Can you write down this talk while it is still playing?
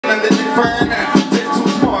find out. Just too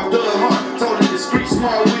smart, thug heart. Told her discreet,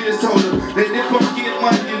 smart witness. Told her that if I'm getting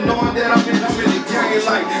money, you knowing that I'm in the game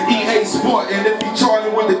like EA Sport. And if he charge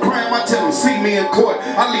me with the crime, I tell him see me in court.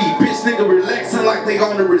 I leave bitch nigga relaxing like they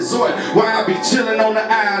on the resort. While I be chilling on the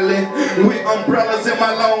island with umbrellas in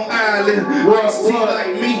my Long Island. Ice tea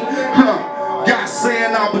like me, got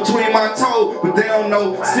sand out between my toes, but they don't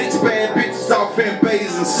know 6 bad bitches off in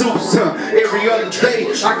bays and suits. Every other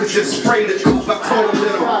day, I could just spray the coupe. I told them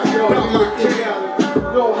that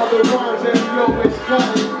Yo, how the rhymes and you always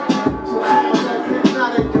got it. Sometimes that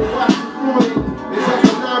hypnotic and watch it morning. It's like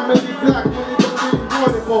a 9mm Glock when it don't really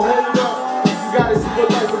want it. But hold up, you gotta see what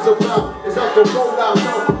life is about. It's like the rollout,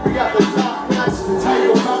 no. We got the top notch to tell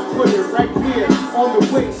you about. Put it right here on the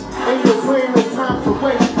waist. Ain't no playing, no time to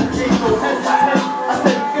waste. Ain't no hesitate. I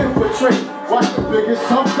said infiltrate. Watch the biggest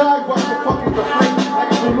tough guy, watch the fucking deflate.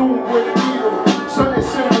 Like a balloon with a needle. Sun is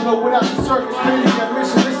similar without the circus spinning.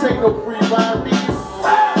 Admission, this ain't no free ride.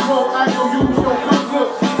 I don't use no good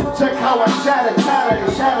looks. Check how I shatter, and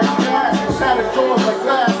shatter glass, and shatter doors like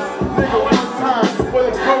glass. Nigga, one time for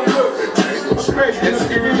the good looks. I'm crazy.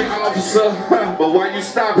 Excuse me, officer, but why you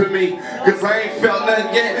stopping me? Cause I ain't felt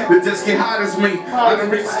nothing yet that just get hot as me. I done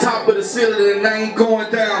reached the top of the ceiling and I ain't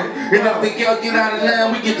going down. And if they y'all get out of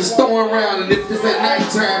line, we get the storm around. And if it's at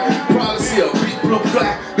nighttime, probably see a big blue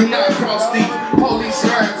flag. Do not cross these police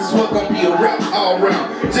lines. It's what gonna be a rap all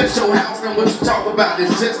around. Just your house and what you talk about is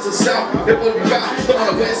just the south. That what we got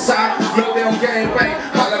on the west side. Know they don't gang bang.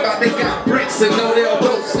 Holler about they got bricks and know they'll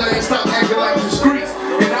both slang. Stop acting like the streets.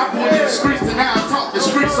 And I put in the streets and now I talk. The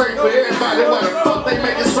streets ain't for everybody. Why the fuck they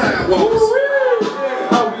making sidewalks?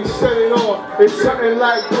 How we set it off. It's something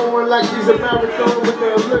like going like he's a marathon with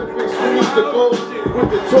the Olympics. We need to go with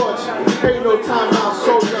the torch. Ain't no time out.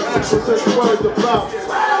 So that's what it's about.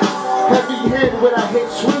 Heavy hand when I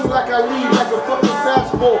hit, swing like I lead like a fucking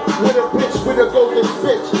fastball. With a pitch, with a golden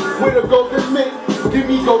pitch, with a golden mint. Give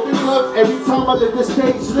me golden love every time I let the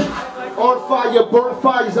stage lit. On fire, burn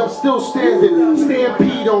fires, I'm still standing.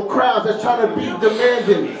 Stampede on crowds that's trying to be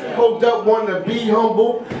demanding. Hold up, wanna be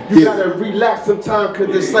humble. You gotta relax sometime, cause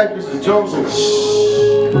this life is a jungle.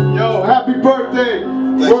 Yo, happy birthday.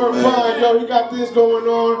 Burn fire, yo, he got this going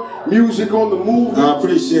on. Music on the move. I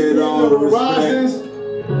appreciate all the respect.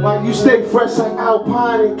 Like you stay fresh like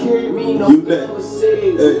Alpine and Kid. You bet. All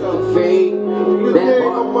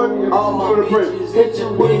my bitches hit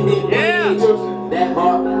your bended that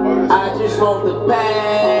part. I just want the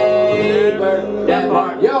paper. That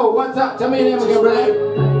part. Yo, what's up? Tell me your name again,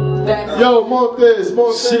 brother. Yo, Montes.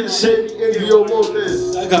 Shit. Yo,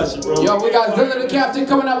 Montes. I got you, bro. Yo, we got Zilla the Captain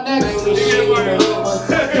coming up next.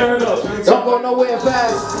 Don't go nowhere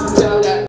fast. Tell that.